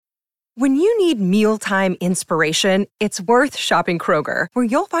When you need mealtime inspiration, it's worth shopping Kroger, where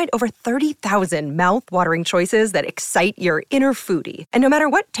you'll find over 30,000 mouth-watering choices that excite your inner foodie. And no matter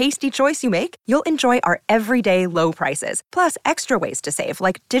what tasty choice you make, you'll enjoy our everyday low prices, plus extra ways to save,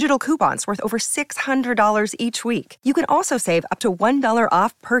 like digital coupons worth over $600 each week. You can also save up to $1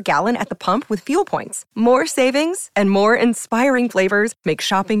 off per gallon at the pump with fuel points. More savings and more inspiring flavors make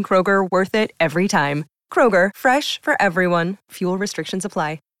shopping Kroger worth it every time. Kroger, fresh for everyone. Fuel restrictions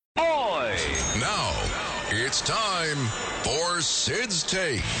apply. Now, it's time for Sid's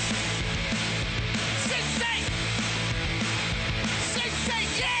Take. Sid's Take! Sid's Take,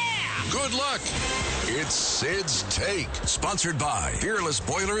 yeah! Good luck. It's Sid's Take, sponsored by Peerless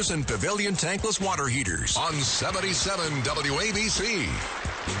Boilers and Pavilion Tankless Water Heaters on 77 WABC.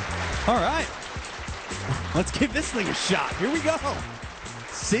 All right. Let's give this thing a shot. Here we go.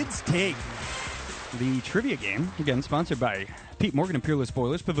 Sid's Take. The trivia game, again, sponsored by Pete Morgan and Peerless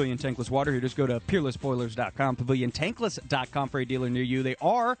Boilers, Pavilion Tankless Water Heaters. Go to peerlessboilers.com, paviliontankless.com for a dealer near you. They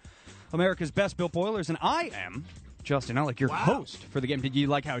are America's best built boilers, and I am Justin Ellick, your host for the game. Did you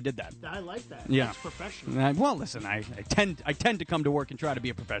like how I did that? I like that. Yeah. That's professional. Well, listen, I tend to come to work and try to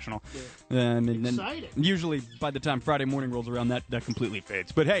be a professional. Yeah. And Exciting. usually by the time Friday morning rolls around, that completely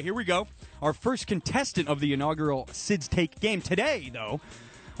fades. But hey, here we go. Our first contestant of the inaugural Sid's Take game. Today, though,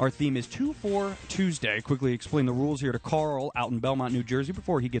 our theme is 2 for Tuesday. Quickly explain the rules here to Carl out in Belmont, New Jersey,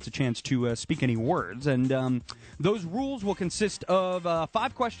 before he gets a chance to speak any words. And those rules will consist of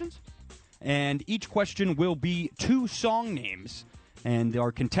 5 questions, and each question will be 2 song names. And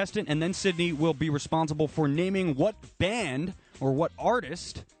our contestant and then Sydney will be responsible for naming what band or what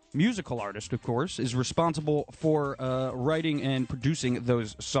artist, musical artist, of course, is responsible for writing and producing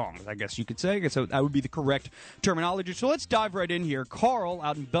those songs, I guess you could say. So that would be the correct terminology. So let's dive right in here. Carl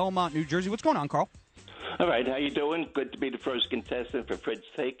out in Belmont, New Jersey. What's going on, Carl? All right, how you doing? Good to be the first contestant for Fred's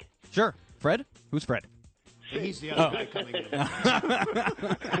Take. Sure. Fred? Who's Fred? He's the other guy coming in.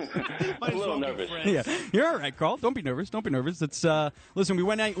 I'm a little nervous. Yeah, you're all right, Carl. Don't be nervous. Don't be nervous. It's listen. We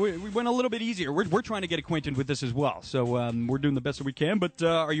went a little bit easier. We're trying to get acquainted with this as well. So we're doing the best that we can. But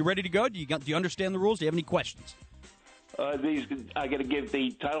are you ready to go? Do you understand the rules? Do you have any questions? I got to give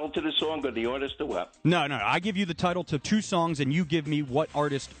the title to the song or the artist or what? No. I give you the title to 2 songs, and you give me what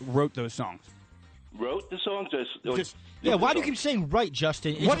artist wrote those songs. Wrote the songs? Yeah, why do you keep saying right,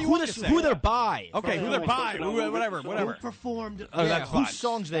 Justin? What do you want to say? Who they're by. Okay, who they're by. Whatever. Who performed? Oh, that's fine. Whose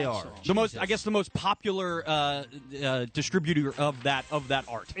songs they are. The most popular distributor of that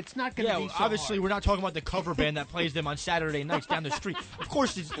art. It's not going to be so obviously hard. we're not talking about the cover band that plays them on Saturday nights down the street. Of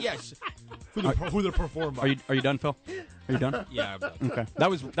course, yes. Who they're performed by. Are you done, Phil? Are you done? Yeah, I'm done. Okay.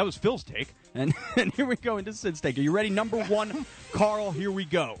 That was Phil's take, and here we go into Sid's Take. Are you ready? Number 1, Carl. Here we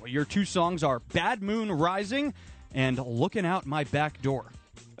go. Your 2 songs are "Bad Moon Rising" and "Looking Out My Back Door."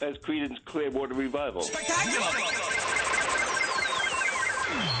 That's Creedence Clearwater Revival.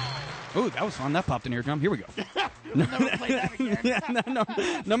 Oh, that was fun. That popped in eardrum. Here we go. Never play that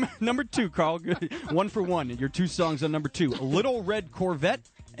again. Number 2, Carl. 1 for 1. Your 2 songs on number 2: "Little Red Corvette"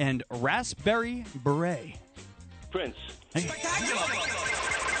 and "Raspberry Beret." Prince. Hey.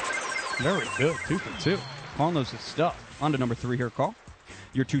 Very good. 2 for 2. Carl knows his stuff. On to number 3 here, Carl.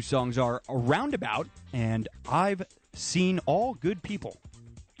 Your 2 songs are "Roundabout" and "I've Seen All Good People."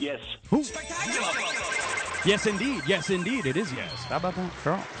 Yes. Who? Yes, indeed. Yes, indeed. It is yes. How about that,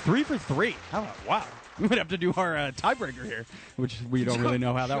 Carl? 3 for 3. How about, wow. We would have to do our tiebreaker here, which we don't really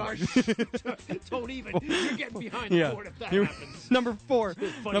know how that works. Don't even. You're getting behind the board if that happens. Number 4.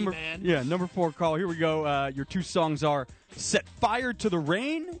 Funny man. Yeah, number 4, Carl. Here we go. Your 2 songs are "Set Fire to the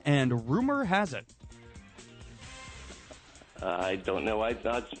Rain" and "Rumor Has It." I don't know.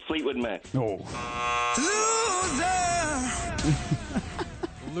 It's Fleetwood Mac. Oh.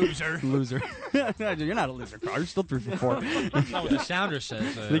 Loser. Loser. You're not a loser, Carl. You're still 3 for 4. That's not what the sounder says.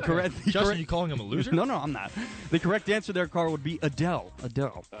 Justin, you calling him a loser? No, I'm not. The correct answer there, Carl, would be Adele.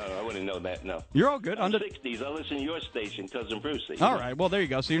 Adele. I wouldn't know that, no. You're all good. I'm 60s. I listen to your station, Cousin Brucey. All right. Well, there you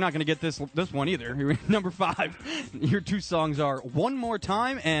go. So you're not going to get this one either. Number 5. Your 2 songs are "One More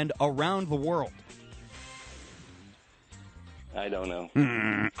Time" and "Around the World." I don't know.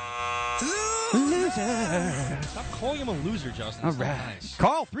 Loser. Stop calling him a loser, Justin. All right. Nice.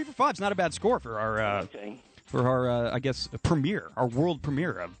 Carl, 3 for 5 is not a bad score for our I guess, premiere, our world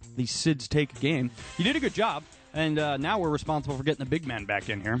premiere of the Sid's Take game. You did a good job, and now we're responsible for getting the big man back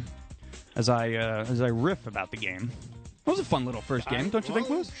in here as I riff about the game. It was a fun little first game, don't you think,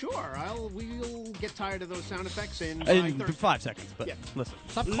 Lewis? Sure. We'll get tired of those sound effects in 5 seconds. But listen,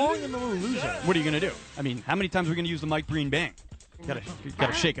 stop calling him a loser. What are you going to do? I mean, how many times are we going to use the Mike Breen bang? Got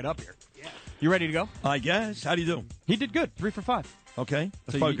to shake it up here. Yeah. You ready to go? I guess. How do you do? He did good. 3 for 5. Okay,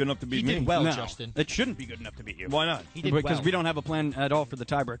 that's So probably you- good enough to beat he me. did well, No, Justin. it shouldn't be good enough to beat you. Why not? He did Because well. we don't have a plan at all for the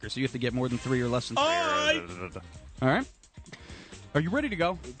tiebreaker, so you have to get more than 3 or less than 3. All right. All right. Are you ready to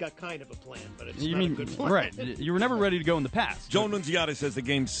go? We've got kind of a plan, but it's You not mean a good plan. right? You were never ready to go in the past. Joe Nunziata says the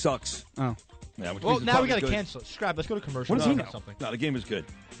game sucks. Oh, Yeah, which Well, means it's now we probably got to good. cancel it. Scrap. Let's go to commercial. What does he or know? Something. No, the game is good.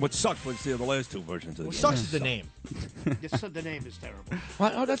 What sucked was the last 2 versions of the What game. sucks is the name. The name is terrible.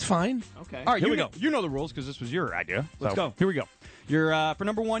 Well, oh, that's fine. Okay. all right. Here you we know, go. You know the rules because this was your idea. Let's So, go. Here we go. Your for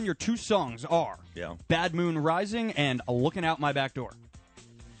number 1, your 2 songs are Yeah. "Bad Moon Rising" and "Looking Out My Back Door."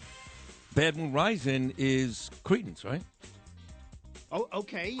 Bad Moon Rising is Creedence, right? Oh,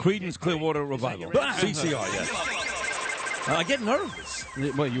 okay. Creedence Clearwater Is that Revival. your answer? CCR, yes. I get nervous.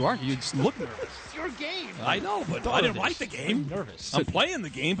 Well, you are. You just look nervous. It's your game. I know, but I didn't write the game. I'm nervous. I'm playing the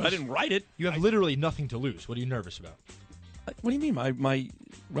game, but I didn't write it. You have literally nothing to lose. What are you nervous about? What do you mean? My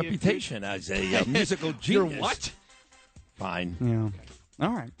reputation as a musical genius. You're what? Fine. Yeah.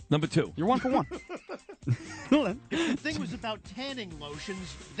 All right. Number 2. You're 1 for 1. The thing was about tanning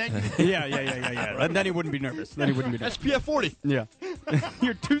lotions. Then you Yeah. And then he wouldn't be nervous. Then he wouldn't be nervous. SPF 40. Yeah.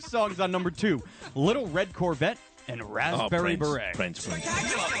 Your 2 songs on number 2, "Little Red Corvette" and "Raspberry Prince. Beret." Prince.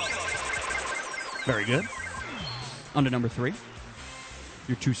 Very good. On to number 3.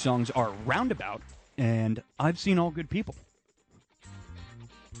 Your 2 songs are "Roundabout" and "I've Seen All Good People."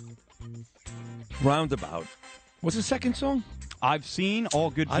 Roundabout. What's the second song? "I've Seen All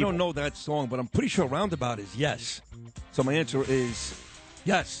Good People." I don't know that song, but I'm pretty sure Roundabout is yes. So my answer is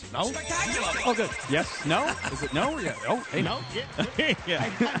yes. No? Oh, good. Yes? No? Is it no? Or yeah? Oh, hey. no. Yeah.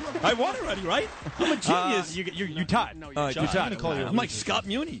 I won already, right? I'm a genius. You tied. No, All right, you're you tied. tied. I'm like Scott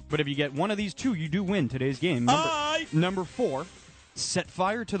Muni. But if you get one of these 2, you do win today's game. All right. Number 4, "Set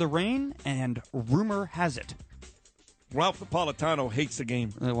Fire to the Rain" and "Rumor Has It." Ralph Napolitano hates the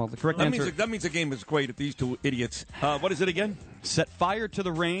game. Well, the correct That answer means the game is great if these 2 idiots. What is it again? "Set Fire to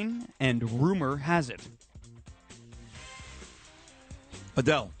the Rain" and "Rumor Has It."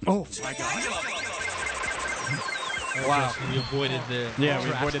 Adele. Oh, my God. Wow. We avoided the. Yeah, we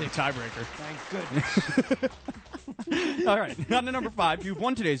avoided the drastic- tiebreaker. Thank goodness. All right, on to number 5. You've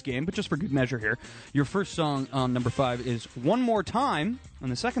won today's game, but just for good measure here, your first song on number 5 is "One More Time,"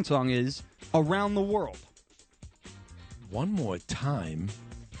 and the second song is "Around the World." One more time.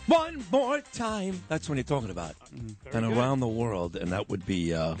 One more time. That's what you're talking about. And around the world, and that would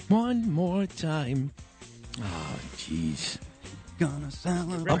be one more time. Oh, jeez. Gonna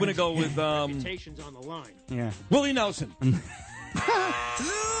celebrate. I'm going to go with Reputation's on the line. Yeah. Willie Nelson.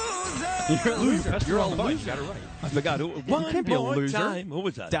 You're a loser. You're a You loser. got it right. I forgot who. One can't be a more loser. time. Who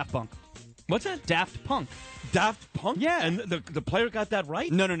was that? Daft Punk. What's that? Daft Punk. Daft Punk? Yeah. And the player got that right?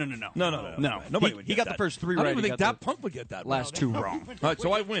 No. No. He Nobody would get got that. the first 3 I don't right. even He think got Daft the Punk would get that last 2 wrong. All right,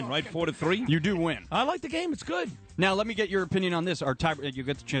 so I win, right? 4-3? You do win. I like the game. It's good. Now, let me get your opinion on this. Our you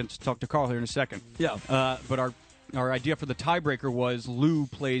get the chance to talk to Carl here in a second. Yeah. But our idea for the tiebreaker was Lou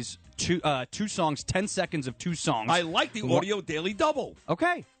plays 2 songs, 10 seconds of 2 songs. I like the audio daily double.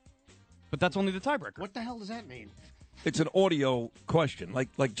 Okay. But that's only the tiebreaker. What the hell does that mean? It's an audio question,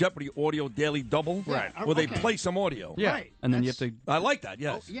 like Jeopardy audio daily double. Right. Where they Okay. play some audio. Yeah. Right. And then you have That's- to. I like that,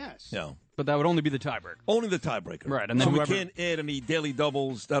 yes. Oh, yes. Yeah. But that would only be the tiebreaker. Only the tiebreaker. Right, and then so whoever- we can't add any daily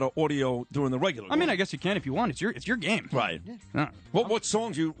doubles that are audio during the regular I mean, game. I guess you can if you want. It's your game. Right. Yeah. What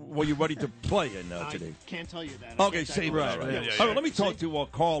songs were you ready to play in I today? can't tell you that. I Okay, can't tell save you it. that. All right. Yeah. All right, let me talk to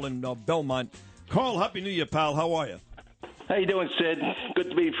Carl in Belmont. Carl, Happy New Year, pal. How are you? How you doing, Sid? Good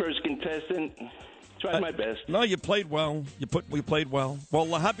to be first contestant. Tried my best. No, you played well. We played well. Well,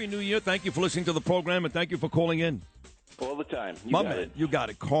 Happy New Year. Thank you for listening to the program, and thank you for calling in. All the time. You My got man, it. you got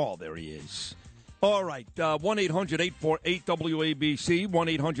it. Carl, there he is. All right, 1-800-848-WABC,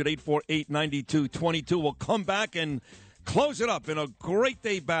 1-800-848-9222. We'll come back and close it up in a great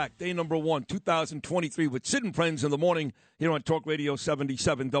day back, day number 1, 2023, with Sid and Friends in the morning here on Talk Radio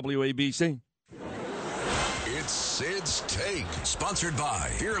 77 WABC. It's Sid's Take, sponsored by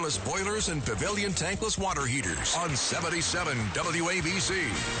Fearless Boilers and Pavilion Tankless Water Heaters on 77 WABC.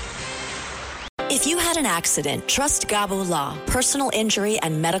 If you had an accident, trust Gabo Law, personal injury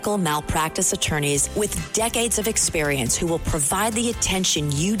and medical malpractice attorneys with decades of experience who will provide the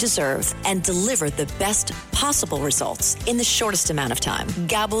attention you deserve and deliver the best possible results in the shortest amount of time.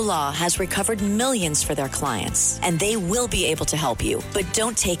 Gabo Law has recovered millions for their clients, and they will be able to help you. But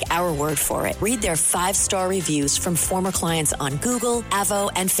don't take our word for it. Read their 5-star reviews from former clients on Google, Avo,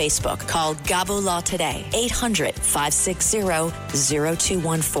 and Facebook. Call Gabo Law today,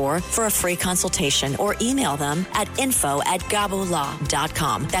 800-560-0214 for a free consultation, or email them at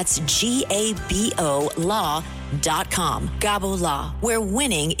info@gabolaw.com. That's GABO law.com. Gabo Law, where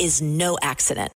winning is no accident.